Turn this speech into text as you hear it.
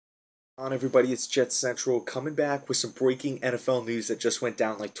On everybody, it's Jet Central coming back with some breaking NFL news that just went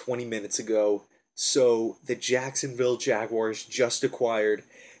down like 20 minutes ago. So, the Jacksonville Jaguars just acquired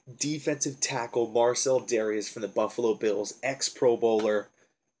defensive tackle Marcell Dareus from the Buffalo Bills, ex-Pro Bowler.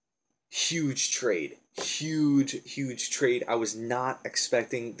 Huge trade. Huge trade. I was not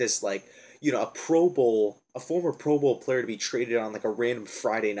expecting this, a former Pro Bowl player to be traded on like a random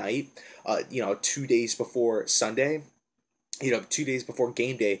Friday night, 2 days before Sunday, 2 days before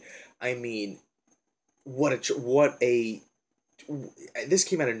game day. I mean, what a this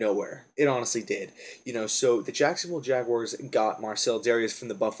came out of nowhere. It honestly did. So the Jacksonville Jaguars got Marcell Dareus from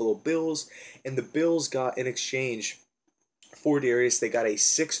the Buffalo Bills, and the Bills got in exchange for Dareus, they got a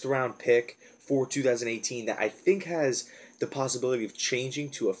sixth round pick for 2018 that I think has the possibility of changing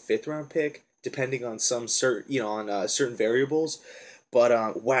to a fifth round pick depending on some certain variables.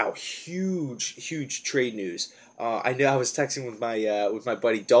 But wow, huge trade news. I know I was texting with my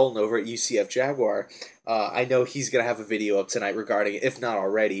buddy Dalton over at UCF Jaguar. I know he's gonna have a video up tonight regarding it, if not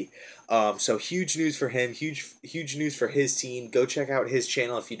already. So huge news for him. Huge news for his team. Go check out his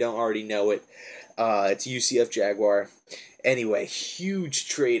channel if you don't already know it. It's UCF Jaguar. Anyway, huge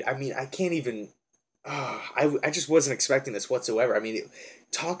trade. I mean, I can't even. I just wasn't expecting this whatsoever. I mean,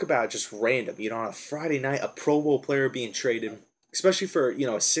 talk about just random. On a Friday night, a Pro Bowl player being traded, especially for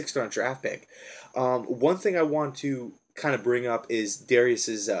a sixth round draft pick. One thing I want to kind of bring up is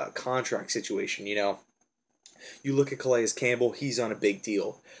Darius's contract situation. You look at Calais Campbell; he's on a big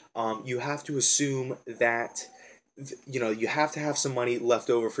deal. You have to assume that you have to have some money left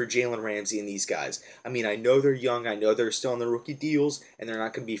over for Jalen Ramsey and these guys. I mean, I know they're young. I know they're still on the rookie deals, and they're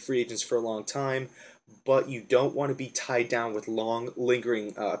not going to be free agents for a long time. But you don't want to be tied down with long,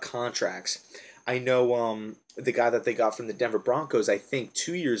 lingering contracts. I know the guy that they got from the Denver Broncos, I think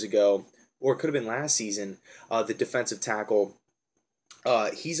 2 years ago, or it could have been last season, the defensive tackle.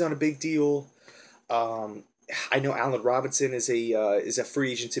 He's on a big deal. I know Allen Robinson is a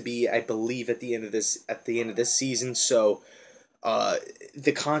free agent to be, I believe, at the end of this season. So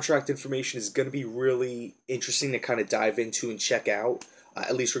the contract information is going to be really interesting to kind of dive into and check out.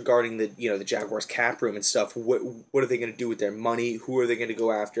 At least regarding the Jaguars cap room and stuff. What are they going to do with their money? Who are they going to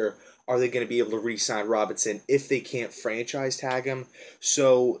go after? Are they going to be able to re-sign Robinson if they can't franchise tag him?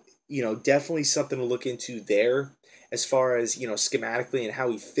 So definitely something to look into there as far as schematically and how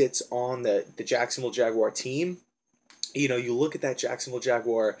he fits on the Jacksonville Jaguar team. You look at that Jacksonville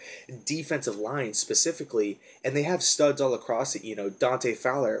Jaguar defensive line specifically, and they have studs all across it. Dante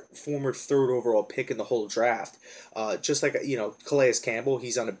Fowler, former third overall pick in the whole draft. Just like, Calais Campbell,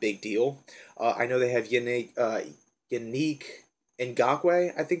 he's on a big deal. I know they have Yannick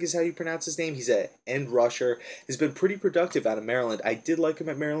Ngakwe, I think is how you pronounce his name. He's an end rusher. He's been pretty productive out of Maryland. I did like him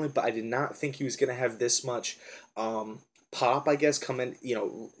at Maryland, but I did not think he was going to have this much pop, I guess, coming,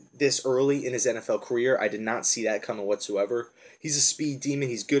 this early in his NFL career. I did not see that coming whatsoever. He's a speed demon.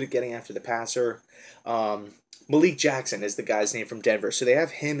 He's good at getting after the passer. Malik Jackson is the guy's name from Denver. So they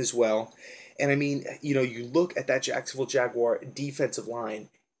have him as well. And I mean, you look at that Jacksonville Jaguar defensive line,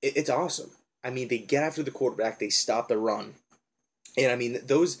 it's awesome. I mean, they get after the quarterback, they stop the run. And I mean,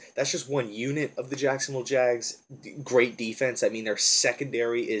 that's just one unit of the Jacksonville Jags. Great defense. I mean, their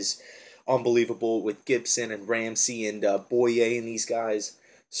secondary is unbelievable with Gibson and Ramsey and Boye and these guys.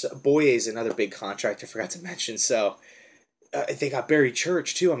 So Boye is another big contract I forgot to mention. So they got Barry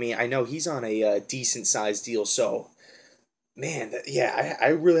Church too. I mean, I know he's on a decent sized deal. So man, yeah, I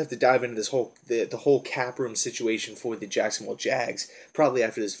really have to dive into this the whole cap room situation for the Jacksonville Jags probably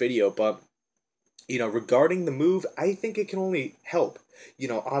after this video. But regarding the move, I think it can only help.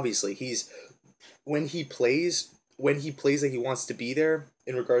 Obviously when he plays like he wants to be there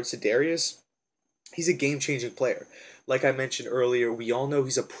in regards to Dareus, he's a game-changing player. Like I mentioned earlier, we all know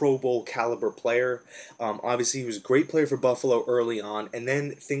he's a Pro Bowl caliber player. Obviously, he was a great player for Buffalo early on, and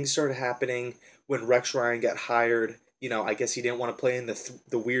then things started happening when Rex Ryan got hired. I guess he didn't want to play in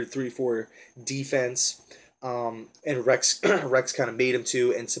the weird 3-4 defense. And Rex kind of made him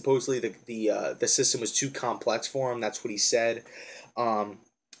to, and supposedly the system was too complex for him. That's what he said. And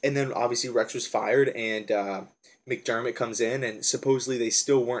then obviously Rex was fired, and McDermott comes in, and supposedly they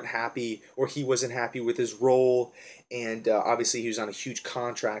still weren't happy, or he wasn't happy with his role, and obviously he was on a huge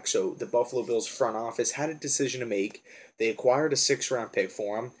contract. So the Buffalo Bills front office had a decision to make. They acquired a 6th round pick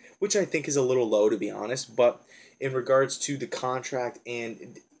for him, which I think is a little low, to be honest. But in regards to the contract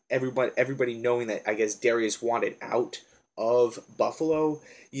and everybody knowing that, I guess Dareus wanted out of Buffalo,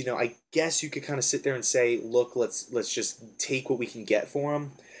 I guess you could kind of sit there and say, look, let's just take what we can get for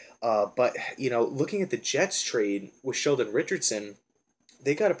him. But looking at the Jets trade with Sheldon Richardson,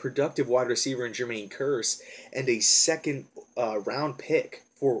 they got a productive wide receiver in Jermaine Kearse and a second round pick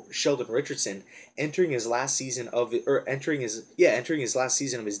for Sheldon Richardson, entering his last season of it, or entering his last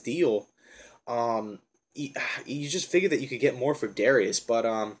season of his deal. Um, you just figured that you could get more for Dareus, but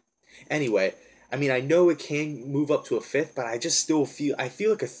anyway, I mean, I know it can move up to a fifth, but I just still feel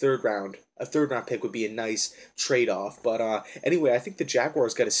like a third round pick would be a nice trade off. But anyway, I think the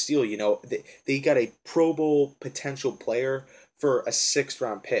Jaguars got a steal. You know, they got a Pro Bowl potential player for a sixth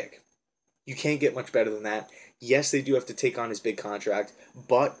round pick. You can't get much better than that. Yes, they do have to take on his big contract,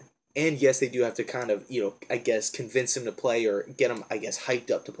 but and yes, they do have to kind of, I guess convince him to play or get him, I guess, hyped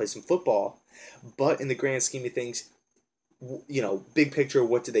up to play some football. But in the grand scheme of things, big picture,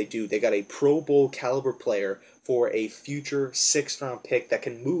 what did they do? They got a Pro Bowl caliber player for a future sixth round pick that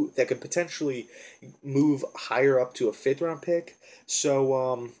can potentially move higher up to a fifth round pick.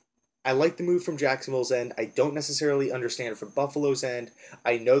 So I like the move from Jacksonville's end. I don't necessarily understand it from Buffalo's end.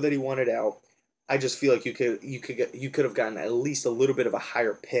 I know that he wanted out. I just feel like you could have gotten at least a little bit of a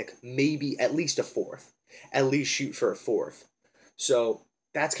higher pick, maybe at least a fourth, at least shoot for a fourth. So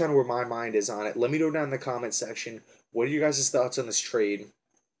that's kind of where my mind is on it. Let me know down in the comment section. What are your guys' thoughts on this trade?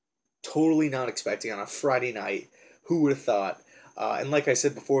 Totally not expecting on a Friday night. Who would have thought? And like I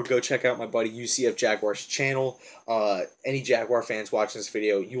said before, go check out my buddy UCF Jaguars channel. Any Jaguar fans watching this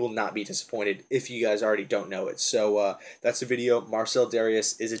video, you will not be disappointed if you guys already don't know it. So that's the video. Marcell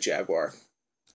Dareus is a Jaguar.